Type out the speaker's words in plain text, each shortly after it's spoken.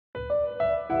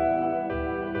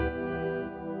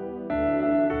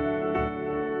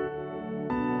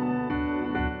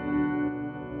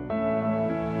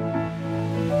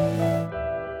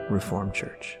Reformed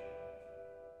Church.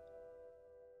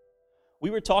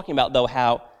 We were talking about, though,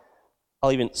 how,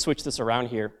 I'll even switch this around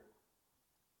here.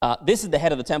 This is the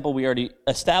head of the temple. We already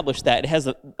established that. It has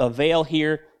a veil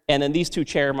here, and then these two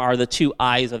cherubim are the two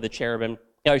eyes of the cherubim,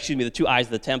 the two eyes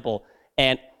of the temple.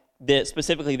 And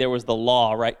specifically, there was the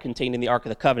law, right, contained in the Ark of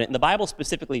the Covenant. And the Bible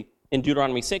specifically, in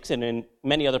Deuteronomy 6 and in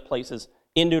many other places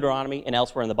in Deuteronomy and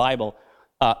elsewhere in the Bible,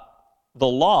 the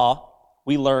law,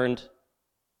 we learned,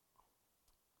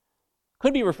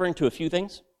 could be referring to a few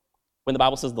things. When the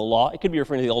Bible says the law, it could be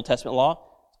referring to the Old Testament law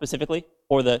specifically,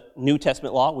 or the New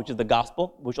Testament law, which is the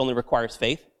gospel, which only requires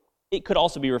faith. It could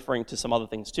also be referring to some other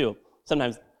things too.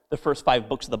 Sometimes the first 5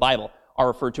 books of the Bible are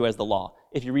referred to as the law.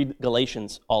 If you read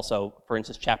Galatians also, for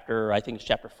instance, chapter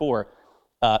 4,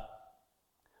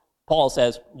 Paul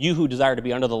says, "You who desire to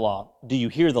be under the law, do you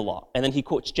hear the law?" And then he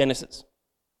quotes Genesis.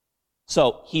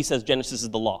 So he says Genesis is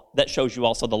the law. That shows you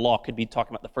also the law could be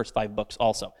talking about the first 5 books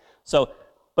also. So,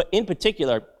 but in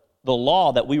particular, the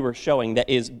law that we were showing that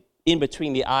is in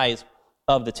between the eyes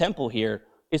of the temple here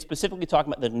is specifically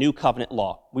talking about the new covenant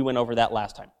law. We went over that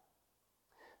last time,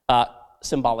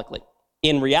 symbolically.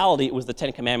 In reality, it was the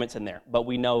 10 Commandments in there, but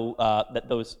we know that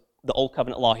the old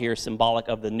covenant law here is symbolic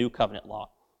of the new covenant law.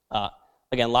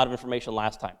 Again, a lot of information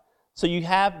last time. So you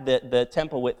have the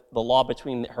temple with the law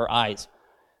between her eyes.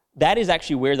 That is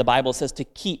actually where the Bible says to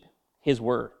keep his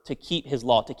word, to keep his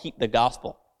law, to keep the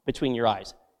gospel between your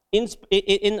eyes. In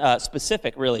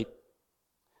specific, really,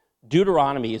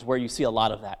 Deuteronomy is where you see a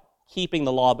lot of that, keeping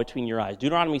the law between your eyes.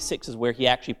 Deuteronomy 6 is where he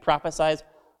actually prophesies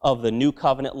of the new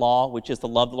covenant law, which is to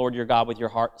love the Lord your God with your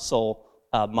heart, soul,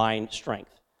 mind,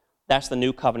 strength. That's the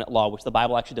new covenant law, which the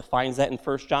Bible actually defines that in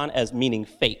 1 John as meaning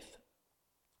faith.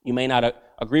 You may not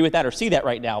agree with that or see that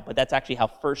right now, but that's actually how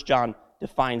 1 John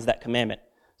defines that commandment.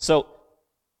 So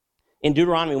in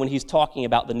Deuteronomy, when he's talking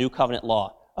about the new covenant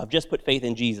law of just put faith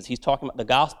in Jesus, he's talking about the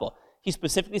gospel. He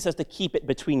specifically says to keep it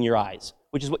between your eyes,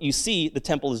 which is what you see the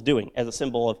temple is doing as a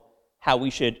symbol of how we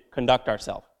should conduct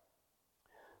ourselves.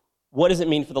 What does it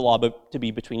mean for the law to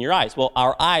be between your eyes? Well,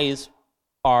 our eyes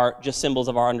are just symbols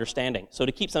of our understanding. So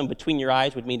to keep something between your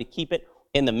eyes would mean to keep it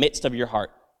in the midst of your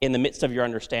heart, in the midst of your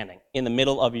understanding, in the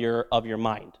middle of your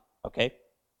mind, okay?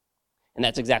 And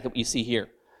that's exactly what you see here.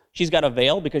 She's got a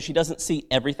veil because she doesn't see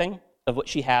everything of what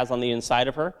she has on the inside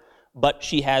of her, but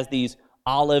she has these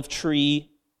olive tree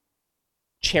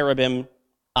cherubim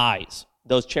eyes.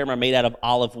 Those cherubim are made out of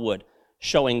olive wood,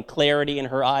 showing clarity in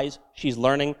her eyes. She's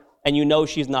learning, and you know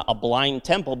she's not a blind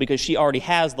temple because she already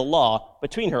has the law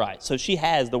between her eyes. So she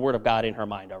has the word of God in her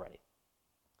mind already.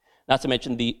 Not to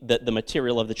mention the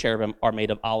material of the cherubim are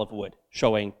made of olive wood,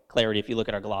 showing clarity if you look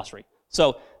at our glossary.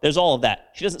 So there's all of that.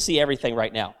 She doesn't see everything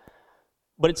right now.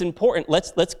 But it's important.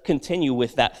 Let's continue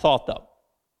with that thought, though.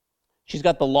 She's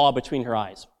got the law between her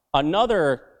eyes.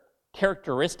 Another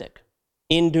characteristic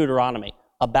in Deuteronomy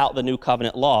about the new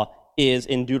covenant law is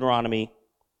in Deuteronomy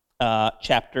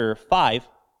chapter 5,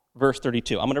 verse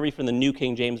 32. I'm going to read from the New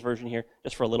King James Version here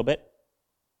just for a little bit.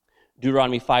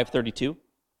 Deuteronomy 5:32.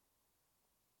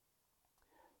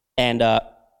 And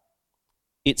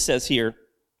it says here,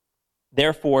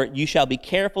 "Therefore you shall be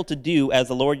careful to do as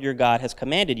the Lord your God has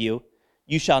commanded you.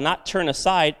 You shall not turn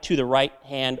aside to the right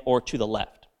hand or to the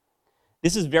left."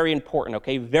 This is very important,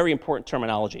 okay? Very important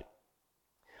terminology.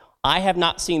 I have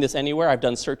not seen this anywhere. I've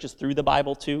done searches through the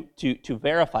Bible to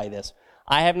verify this.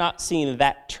 I have not seen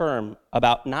that term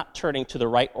about not turning to the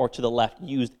right or to the left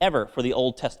used ever for the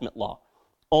Old Testament law,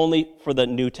 only for the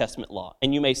New Testament law.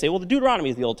 And you may say, well, the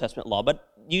Deuteronomy is the Old Testament law, but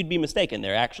you'd be mistaken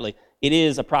there, actually. It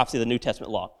is a prophecy of the New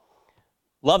Testament law.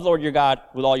 Love the Lord your God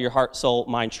with all your heart, soul,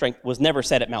 mind, strength was never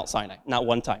said at Mount Sinai, not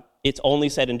one time. It's only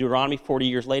said in Deuteronomy 40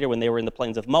 years later when they were in the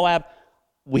plains of Moab.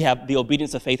 We have the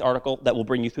obedience of faith article that will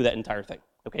bring you through that entire thing.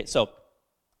 Okay, so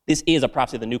this is a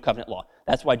prophecy of the new covenant law.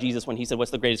 That's why Jesus, when he said, what's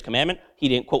the greatest commandment? He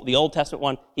didn't quote the Old Testament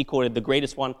one. He quoted the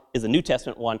greatest one is the New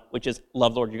Testament one, which is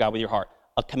love the Lord your God with your heart.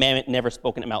 A commandment never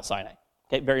spoken at Mount Sinai.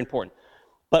 Okay, very important.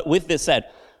 But with this said,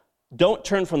 don't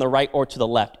turn from the right or to the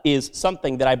left is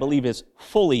something that I believe is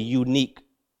fully unique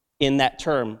in that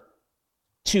term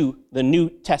to the New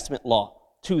Testament law,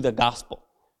 to the gospel.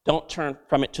 Don't turn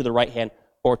from it to the right hand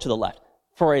or to the left.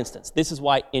 For instance, this is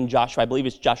why in Joshua, I believe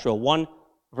it's Joshua 1,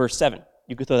 verse 7.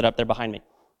 You could throw that up there behind me.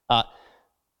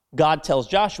 God tells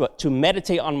Joshua to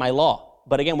meditate on my law.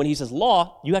 But again, when he says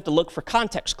law, you have to look for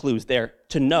context clues there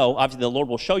to know. Obviously, the Lord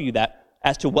will show you that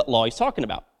as to what law he's talking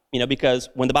about. Because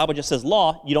when the Bible just says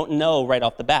law, you don't know right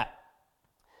off the bat.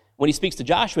 When he speaks to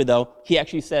Joshua, though, he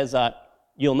actually says,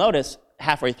 you'll notice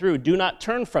halfway through, do not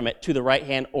turn from it to the right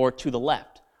hand or to the left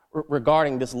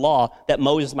regarding this law that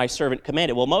Moses, my servant,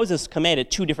 commanded. Well, Moses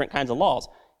commanded two different kinds of laws.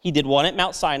 He did one at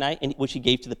Mount Sinai, which he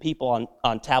gave to the people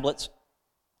on tablets,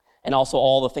 and also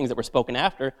all the things that were spoken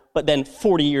after. But then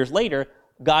 40 years later,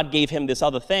 God gave him this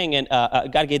other thing, and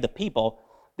God gave the people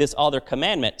this other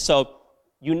commandment. So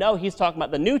you know he's talking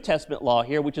about the New Testament law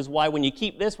here, which is why when you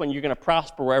keep this one, you're going to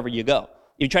prosper wherever you go.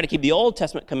 If you try to keep the Old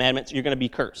Testament commandments, you're going to be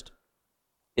cursed,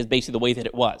 is basically the way that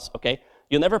it was, okay?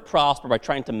 You'll never prosper by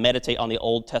trying to meditate on the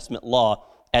Old Testament law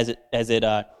as it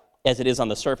is on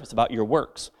the surface about your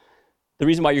works. The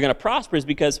reason why you're going to prosper is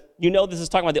because you know this is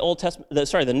talking about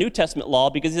the New Testament law,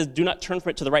 because it says, do not turn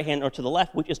from it to the right hand or to the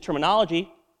left, which is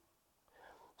terminology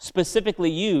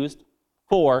specifically used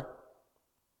for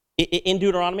in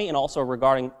Deuteronomy and also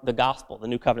regarding the gospel, the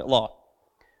new covenant law.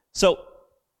 So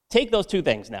take those two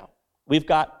things now. We've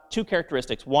got two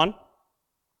characteristics. One,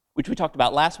 which we talked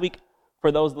about last week.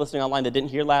 For those listening online that didn't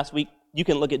hear last week, you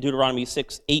can look at Deuteronomy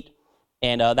 6:8,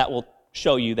 and that will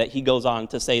show you that he goes on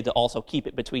to say to also keep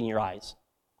it between your eyes.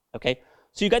 Okay?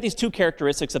 So you've got these two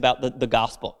characteristics about the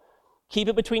gospel. Keep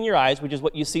it between your eyes, which is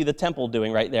what you see the temple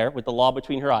doing right there with the law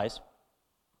between her eyes.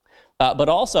 But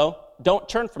also, don't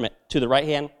turn from it to the right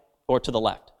hand or to the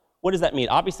left. What does that mean?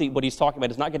 Obviously, what he's talking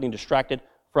about is not getting distracted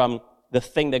from the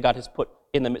thing that God has put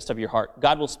in the midst of your heart.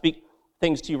 God will speak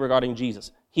things to you regarding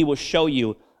Jesus. He will show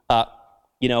you,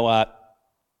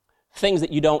 things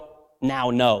that you don't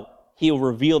now know. He will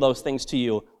reveal those things to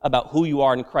you about who you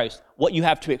are in Christ, what you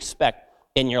have to expect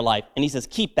in your life. And he says,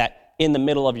 keep that in the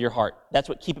middle of your heart. That's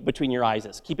what keep it between your eyes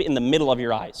is. Keep it in the middle of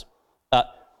your eyes.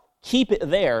 Keep it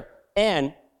there,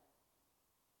 and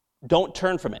don't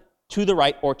turn from it to the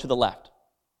right or to the left.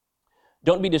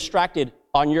 Don't be distracted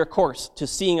on your course to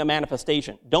seeing a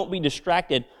manifestation. Don't be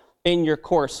distracted in your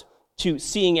course to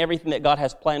seeing everything that God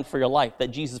has planned for your life, that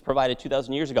Jesus provided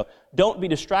 2,000 years ago. Don't be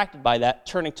distracted by that,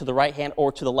 turning to the right hand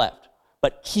or to the left.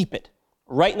 But keep it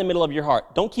right in the middle of your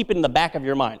heart. Don't keep it in the back of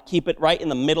your mind. Keep it right in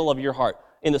the middle of your heart,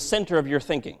 in the center of your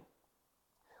thinking.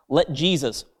 Let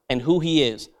Jesus and who he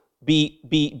is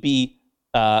be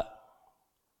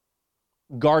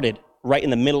guarded right in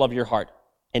the middle of your heart,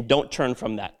 and don't turn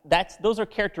from that. Those are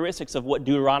characteristics of what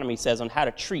Deuteronomy says on how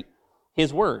to treat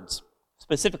his words,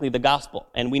 specifically the gospel.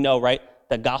 And we know, right,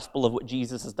 the gospel of what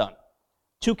Jesus has done.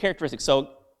 Two characteristics. So,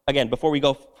 again, before we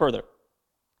go further,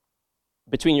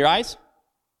 between your eyes,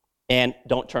 and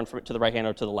don't turn from it to the right hand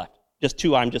or to the left. Just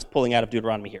two I'm just pulling out of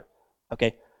Deuteronomy here,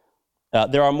 okay?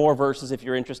 There are more verses if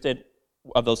you're interested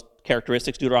of those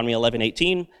characteristics. Deuteronomy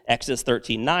 11:18, Exodus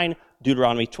 13:9,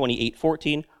 Deuteronomy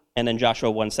 28:14, and then Joshua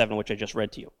 1:7, which I just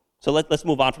read to you. So let's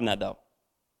move on from that, though.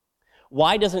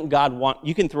 Why doesn't God want,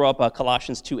 you can throw up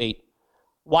Colossians 2:8.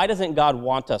 Why doesn't God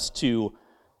want us to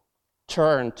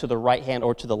turn to the right hand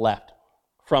or to the left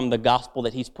from the gospel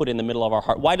that he's put in the middle of our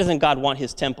heart? Why doesn't God want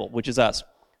his temple, which is us,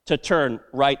 to turn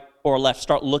right or left,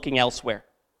 start looking elsewhere?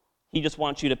 He just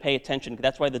wants you to pay attention.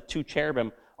 That's why the two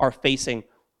cherubim are facing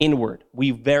inward.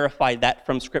 We verified that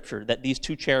from Scripture, that these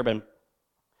two cherubim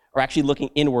are actually looking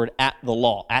inward at the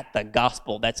law, at the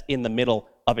gospel that's in the middle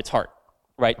of its heart,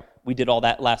 right? We did all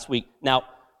that last week. Now,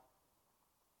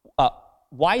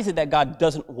 why is it that God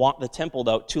doesn't want the temple,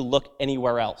 though, to look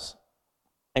anywhere else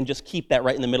and just keep that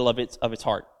right in the middle of its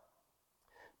heart?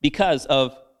 Because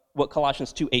of what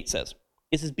Colossians 2:8 says.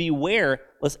 It says, beware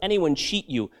lest anyone cheat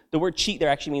you. The word cheat there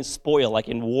actually means spoil, like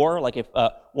in war, like if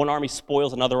one army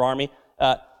spoils another army.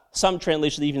 Some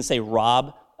translations even say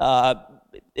rob.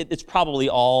 It's probably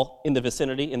all in the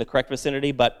vicinity, in the correct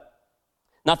vicinity, but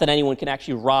not that anyone can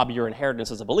actually rob your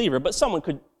inheritance as a believer, but someone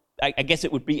could, I guess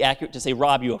it would be accurate to say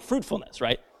rob you of fruitfulness,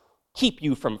 right? Keep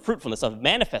you from fruitfulness, of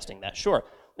manifesting that, sure.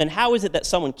 Then how is it that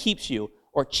someone keeps you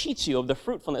or cheats you of the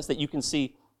fruitfulness that you can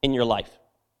see in your life?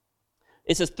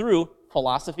 It says through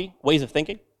philosophy, ways of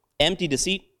thinking, empty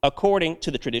deceit, according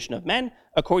to the tradition of men,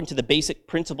 according to the basic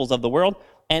principles of the world,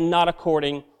 and not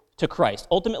according to Christ.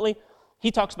 Ultimately,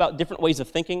 he talks about different ways of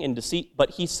thinking and deceit, but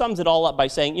he sums it all up by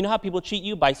saying, you know how people cheat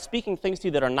you? By speaking things to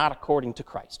you that are not according to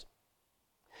Christ.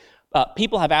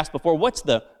 People have asked before, what's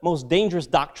the most dangerous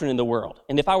doctrine in the world?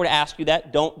 And if I were to ask you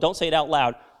that, don't say it out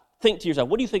loud. Think to yourself,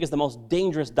 what do you think is the most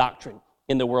dangerous doctrine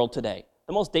in the world today?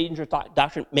 The most dangerous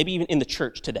doctrine, maybe even in the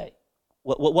church today.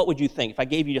 What would you think if I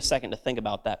gave you a second to think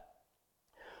about that?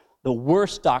 The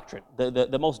worst doctrine,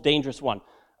 the most dangerous one.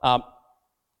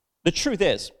 The truth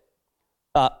is,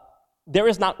 there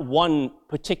is not one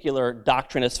particular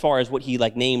doctrine as far as what he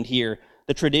named here,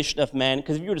 the tradition of men.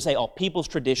 Because if you were to say, people's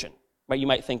tradition, right, you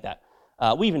might think that.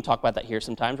 We even talk about that here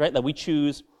sometimes, right? That we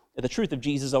choose the truth of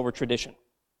Jesus over tradition,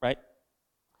 right?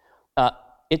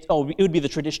 It would be the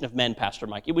tradition of men, Pastor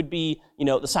Mike. It would be,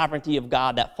 the sovereignty of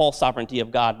God, that false sovereignty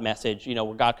of God message,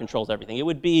 where God controls everything. It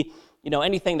would be,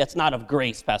 anything that's not of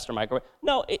grace, Pastor Michael.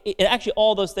 No, it actually,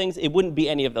 all those things, it wouldn't be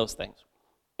any of those things.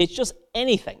 It's just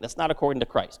anything that's not according to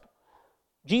Christ.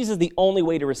 Jesus is the only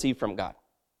way to receive from God.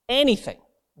 Anything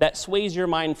that sways your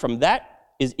mind from that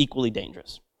is equally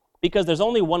dangerous. Because there's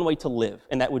only one way to live,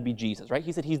 and that would be Jesus, right?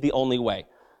 He said he's the only way.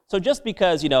 So just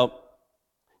because,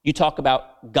 you talk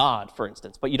about God, for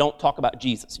instance, but you don't talk about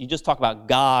Jesus. You just talk about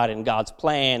God and God's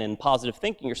plan and positive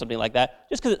thinking or something like that.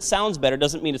 Just because it sounds better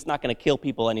doesn't mean it's not going to kill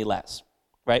people any less,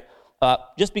 right?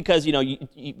 Just because,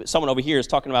 someone over here is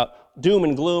talking about doom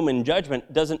and gloom and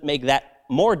judgment doesn't make that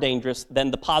more dangerous than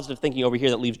the positive thinking over here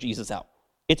that leaves Jesus out.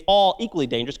 It's all equally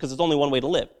dangerous because there's only one way to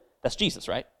live. That's Jesus,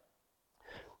 right?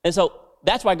 And so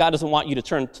that's why God doesn't want you to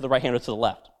turn to the right hand or to the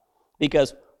left,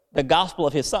 because the gospel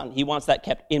of his son, he wants that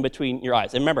kept in between your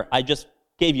eyes. And remember, I just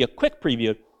gave you a quick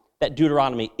preview that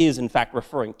Deuteronomy is in fact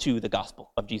referring to the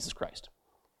gospel of Jesus Christ.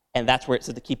 And that's where it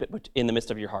says to keep it in the midst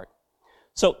of your heart.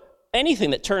 So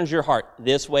anything that turns your heart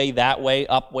this way, that way,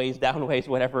 up ways, down ways,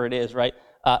 whatever it is, right?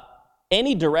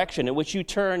 Any direction in which you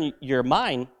turn your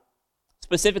mind,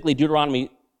 specifically Deuteronomy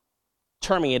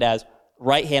terming it as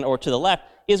right hand or to the left,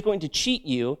 is going to cheat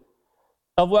you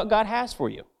of what God has for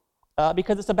you.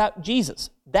 Because it's about Jesus.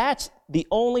 That's the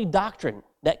only doctrine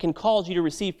that can cause you to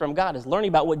receive from God, is learning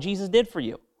about what Jesus did for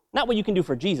you. Not what you can do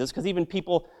for Jesus, because even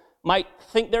people might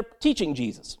think they're teaching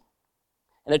Jesus.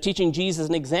 And they're teaching Jesus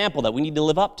an example that we need to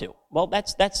live up to. Well,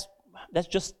 that's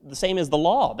just the same as the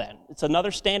law then. It's another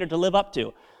standard to live up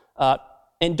to.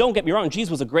 And don't get me wrong,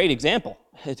 Jesus was a great example.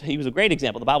 He was a great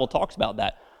example. The Bible talks about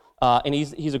that. And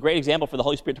he's a great example for the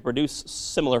Holy Spirit to produce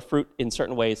similar fruit in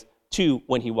certain ways to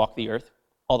when he walked the earth,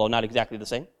 although not exactly the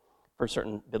same for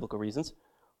certain biblical reasons.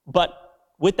 But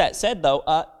with that said,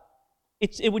 though,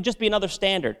 it would just be another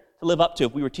standard to live up to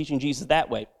if we were teaching Jesus that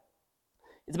way.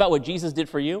 It's about what Jesus did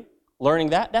for you,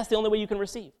 learning that. That's the only way you can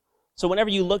receive. So whenever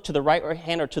you look to the right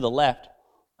hand or to the left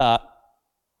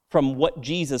from what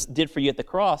Jesus did for you at the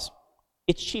cross,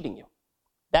 it's cheating you.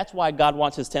 That's why God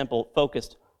wants his temple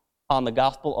focused on the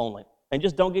gospel only. And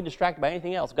just don't get distracted by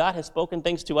anything else. God has spoken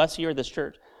things to us here at this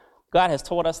church. God has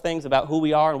told us things about who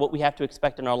we are and what we have to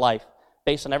expect in our life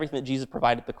based on everything that Jesus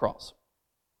provided at the cross.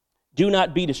 Do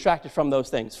not be distracted from those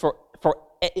things for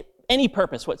any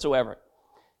purpose whatsoever.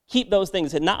 Keep those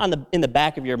things not in the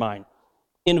back of your mind.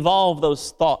 Involve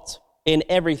those thoughts in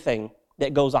everything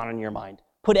that goes on in your mind.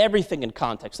 Put everything in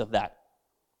context of that.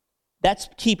 That's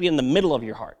keeping it in the middle of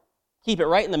your heart. Keep it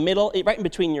right in the middle, right in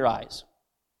between your eyes.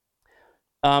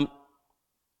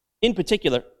 In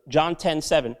particular, John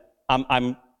 10:7,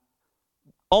 I'm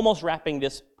almost wrapping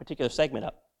this particular segment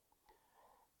up.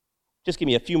 Just give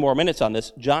me a few more minutes on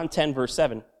this. John 10, verse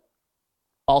 7,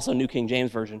 also New King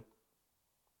James Version.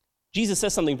 Jesus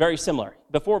says something very similar.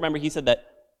 Before, remember, he said that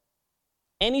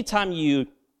anytime you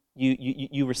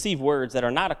receive words that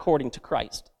are not according to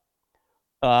Christ,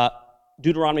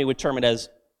 Deuteronomy would term it as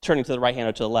turning to the right hand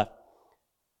or to the left.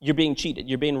 You're being cheated.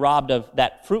 You're being robbed of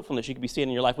that fruitfulness you could be seeing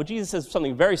in your life. Well, Jesus says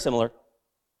something very similar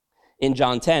in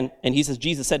John 10, and he says,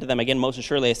 Jesus said to them, again, most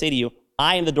assuredly I say to you,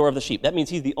 I am the door of the sheep. That means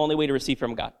he's the only way to receive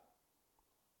from God.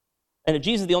 And if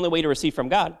Jesus is the only way to receive from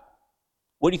God,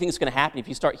 what do you think is going to happen if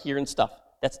you start hearing stuff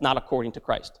that's not according to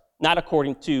Christ? Not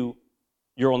according to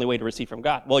your only way to receive from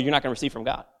God? Well, you're not going to receive from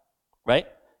God, right?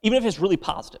 Even if it's really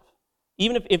positive.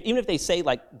 Even if they say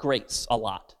like grace a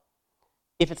lot.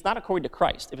 If it's not according to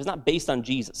Christ, if it's not based on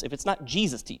Jesus, if it's not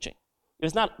Jesus teaching, if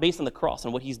it's not based on the cross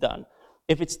and what he's done,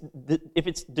 if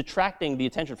it's detracting the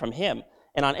attention from him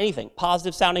and on anything,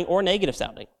 positive sounding or negative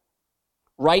sounding,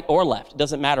 right or left, it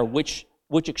doesn't matter which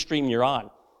extreme you're on.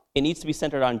 It needs to be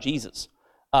centered on Jesus.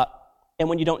 And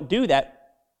when you don't do that,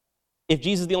 if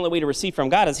Jesus is the only way to receive from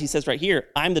God, as he says right here,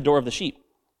 I'm the door of the sheep,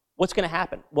 what's going to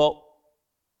happen? Well,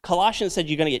 Colossians said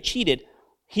you're going to get cheated.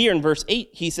 Here in verse 8,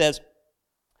 he says,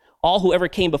 all who ever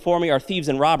came before me are thieves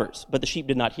and robbers, but the sheep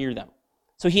did not hear them.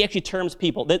 So he actually terms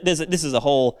people. This is a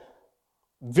whole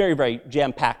very, very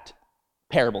jam-packed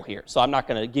parable here. So I'm not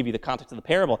going to give you the context of the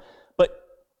parable. But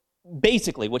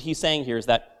basically what he's saying here is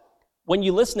that when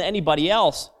you listen to anybody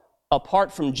else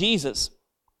apart from Jesus,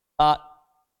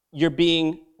 you're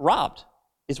being robbed,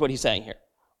 is what he's saying here.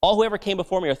 All who ever came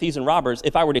before me are thieves and robbers.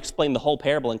 If I were to explain the whole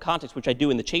parable in context, which I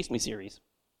do in the Chase Me series,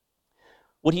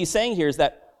 what he's saying here is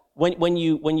that when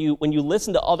you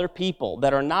listen to other people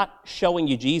that are not showing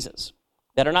you Jesus,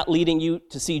 that are not leading you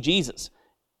to see Jesus,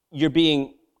 you're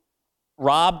being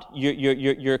robbed,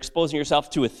 you're exposing yourself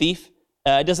to a thief.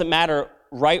 It doesn't matter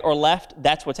right or left,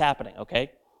 that's what's happening,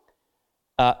 okay?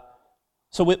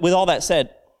 So with all that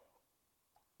said,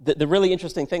 the really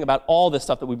interesting thing about all this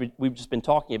stuff that we've just been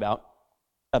talking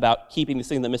about keeping this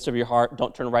thing in the midst of your heart,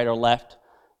 don't turn right or left,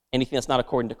 Anything that's not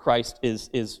according to Christ is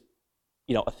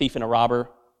a thief and a robber,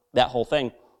 that whole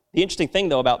thing. The interesting thing,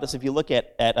 though, about this, if you look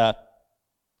at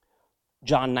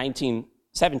John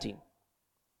 19:17,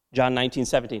 John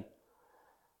 19:17,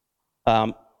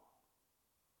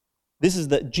 this is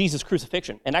the Jesus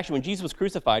crucifixion. And actually, when Jesus was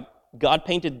crucified, God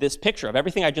painted this picture of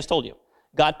everything I just told you.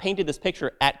 God painted this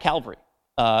picture at Calvary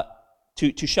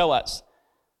to show us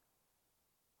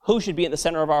who should be at the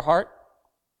center of our heart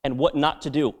and what not to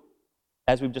do.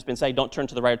 As we've just been saying, don't turn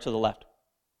to the right or to the left.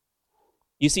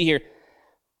 You see here,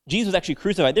 Jesus was actually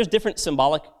crucified. There's different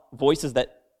symbolic voices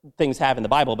that things have in the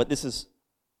Bible, but this is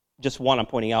just one I'm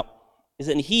pointing out. Is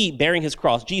that he bearing his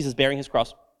cross, Jesus bearing his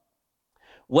cross,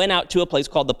 went out to a place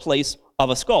called the place of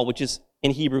a skull, which is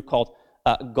in Hebrew called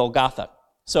Golgotha.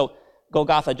 So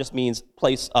Golgotha just means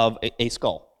place of a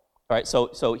skull. All right,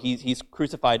 so he's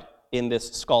crucified in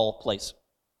this skull place.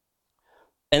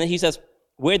 And then he says,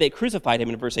 where they crucified him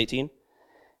in verse 18,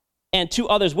 and two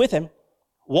others with him,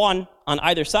 one on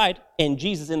either side, and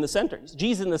Jesus in the center.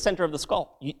 Jesus in the center of the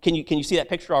skull. Can you see that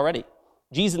picture already?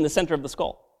 Jesus in the center of the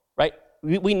skull, right?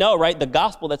 We know, right, the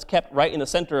gospel that's kept right in the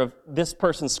center of this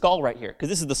person's skull right here, because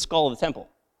this is the skull of the temple.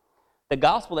 The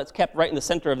gospel that's kept right in the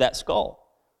center of that skull.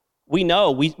 We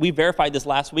know, we verified this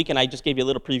last week, and I just gave you a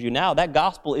little preview now. That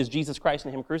gospel is Jesus Christ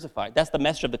and him crucified. That's the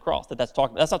message of the cross that's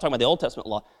talking about. That's not talking about the Old Testament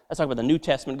law. That's talking about the New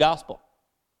Testament gospel.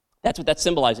 That's what that's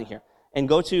symbolizing here. And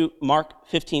go to Mark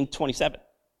 15:27.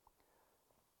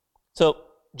 So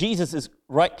Jesus is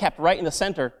kept right in the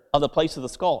center of the place of the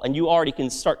skull, and you already can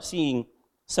start seeing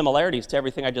similarities to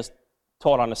everything I just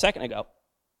taught on a second ago.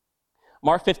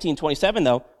 Mark 15:27,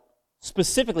 though,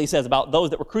 specifically says about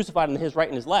those that were crucified on his right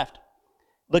and his left.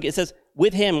 Look, it says,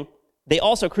 with him, they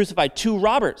also crucified two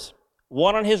robbers,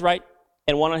 one on his right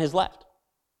and one on his left.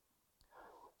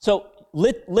 So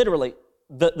literally,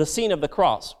 the scene of the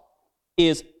cross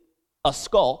is a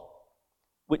skull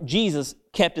with Jesus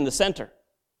kept in the center.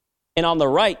 And on the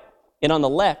right and on the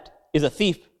left is a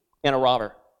thief and a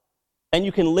robber. And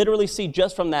you can literally see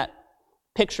just from that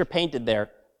picture painted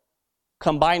there,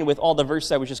 combined with all the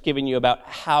verses I was just giving you about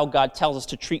how God tells us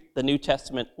to treat the New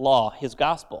Testament law, his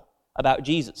gospel, about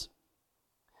Jesus.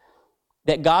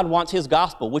 That God wants his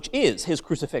gospel, which is his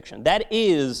crucifixion. That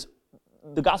is,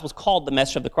 the gospel is called the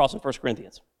message of the cross in 1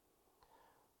 Corinthians.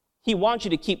 He wants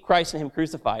you to keep Christ and him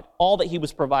crucified, all that he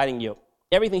was providing you,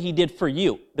 everything he did for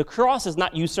you. The cross is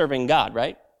not you serving God,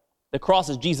 right? The cross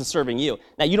is Jesus serving you.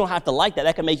 Now, you don't have to like that.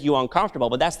 That can make you uncomfortable,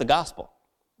 but that's the gospel.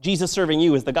 Jesus serving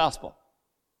you is the gospel.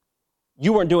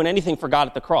 You weren't doing anything for God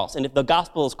at the cross. And if the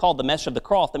gospel is called the message of the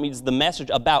cross, that means the message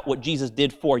about what Jesus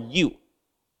did for you.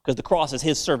 Because the cross is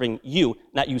his serving you,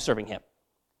 not you serving him.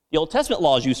 The Old Testament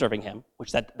law is you serving him,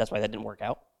 which that's why that didn't work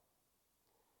out.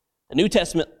 The New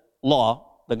Testament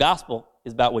law, the gospel,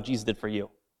 is about what Jesus did for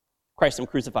you. Christ him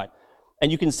crucified.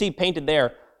 And you can see painted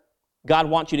there, God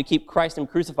wants you to keep Christ him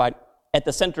crucified at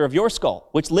the center of your skull,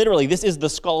 which literally, this is the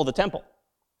skull of the temple,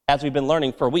 as we've been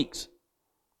learning for weeks.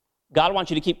 God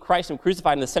wants you to keep Christ him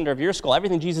crucified in the center of your skull.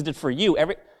 Everything Jesus did for you,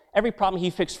 every problem he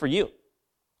fixed for you,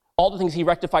 all the things he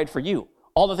rectified for you,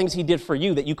 all the things he did for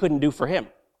you that you couldn't do for him,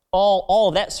 all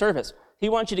of that service, he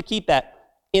wants you to keep that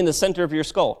in the center of your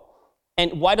skull.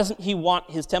 And why doesn't he want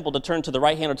his temple to turn to the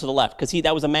right hand or to the left? Because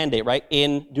that was a mandate, right,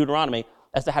 in Deuteronomy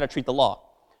as to how to treat the law.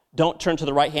 Don't turn to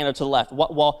the right hand or to the left.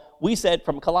 Well, we said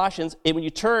from Colossians, when you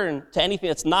turn to anything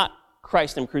that's not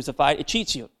Christ him crucified, it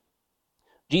cheats you.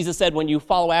 Jesus said when you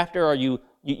follow after or you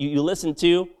listen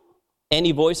to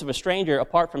any voice of a stranger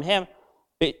apart from him,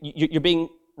 you're being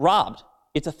robbed.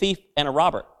 It's a thief and a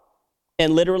robber.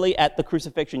 And literally at the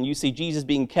crucifixion, you see Jesus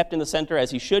being kept in the center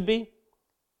as he should be,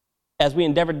 as we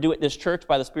endeavor to do at this church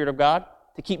by the Spirit of God,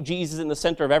 to keep Jesus in the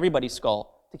center of everybody's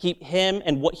skull, to keep him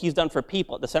and what he's done for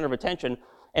people at the center of attention.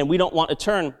 And we don't want to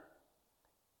turn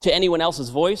to anyone else's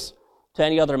voice, to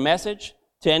any other message,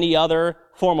 to any other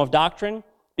form of doctrine,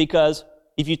 because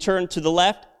if you turn to the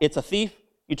left, it's a thief.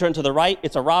 You turn to the right,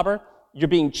 it's a robber. You're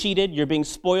being cheated, you're being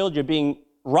spoiled, you're being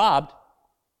robbed.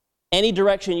 Any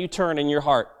direction you turn in your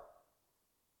heart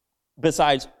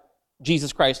besides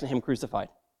Jesus Christ and him crucified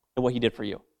and what he did for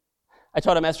you. I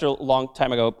taught a message a long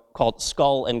time ago called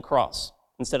Skull and Cross,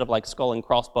 instead of like skull and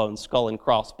crossbones, skull and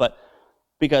cross, but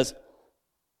because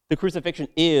the crucifixion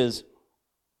is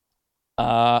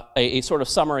a sort of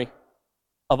summary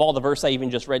of all the verse I even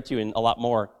just read to you and a lot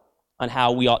more on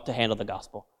how we ought to handle the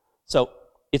gospel. So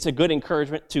it's a good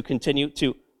encouragement to continue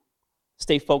to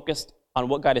stay focused on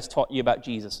what God has taught you about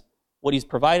Jesus, what he's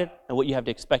provided, and what you have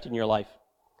to expect in your life.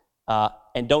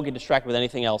 And don't get distracted with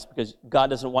anything else, because God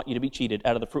doesn't want you to be cheated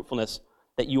out of the fruitfulness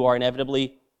that you are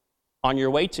inevitably on your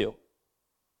way to,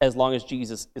 as long as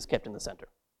Jesus is kept in the center.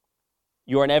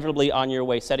 You are inevitably on your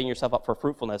way setting yourself up for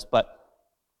fruitfulness, but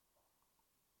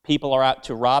people are out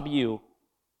to rob you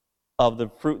of the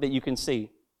fruit that you can see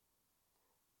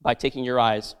by taking your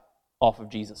eyes off of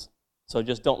Jesus. So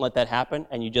just don't let that happen,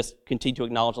 and you just continue to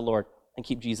acknowledge the Lord and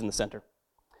keep Jesus in the center.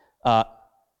 A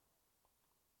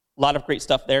lot of great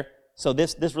stuff there. So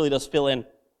this really does fill in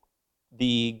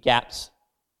the gaps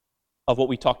of what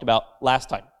we talked about last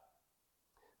time,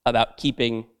 about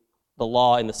keeping the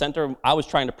law in the center. I was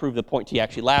trying to prove the point to you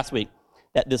actually last week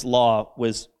that this law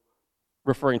was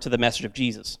referring to the message of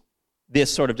Jesus.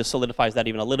 This sort of just solidifies that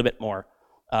even a little bit more,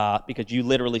 because you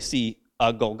literally see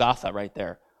a Golgotha right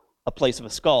there, a place of a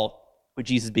skull with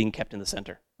Jesus being kept in the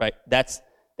center, right? That's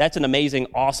an amazing,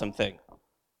 awesome thing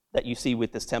that you see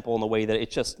with this temple in the way that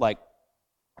it's just like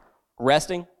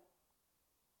resting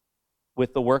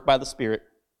with the work by the Spirit,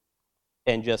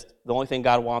 and just the only thing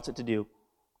God wants it to do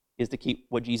is to keep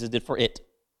what Jesus did for it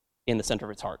in the center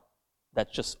of its heart.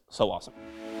 That's just so awesome.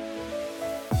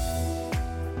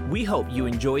 We hope you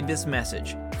enjoyed this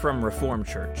message from Reformed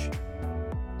Church.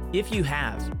 If you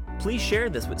have, please share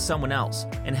this with someone else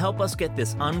and help us get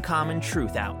this uncommon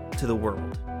truth out to the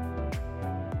world.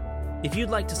 If you'd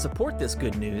like to support this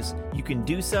good news, you can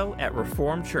do so at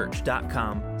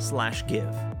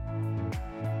reformedchurch.com/give.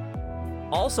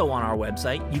 Also on our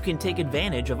website, you can take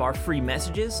advantage of our free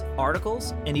messages,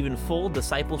 articles, and even full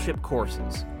discipleship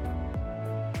courses.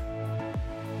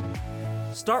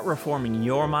 Start reforming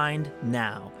your mind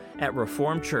now at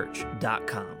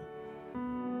reformedchurch.com.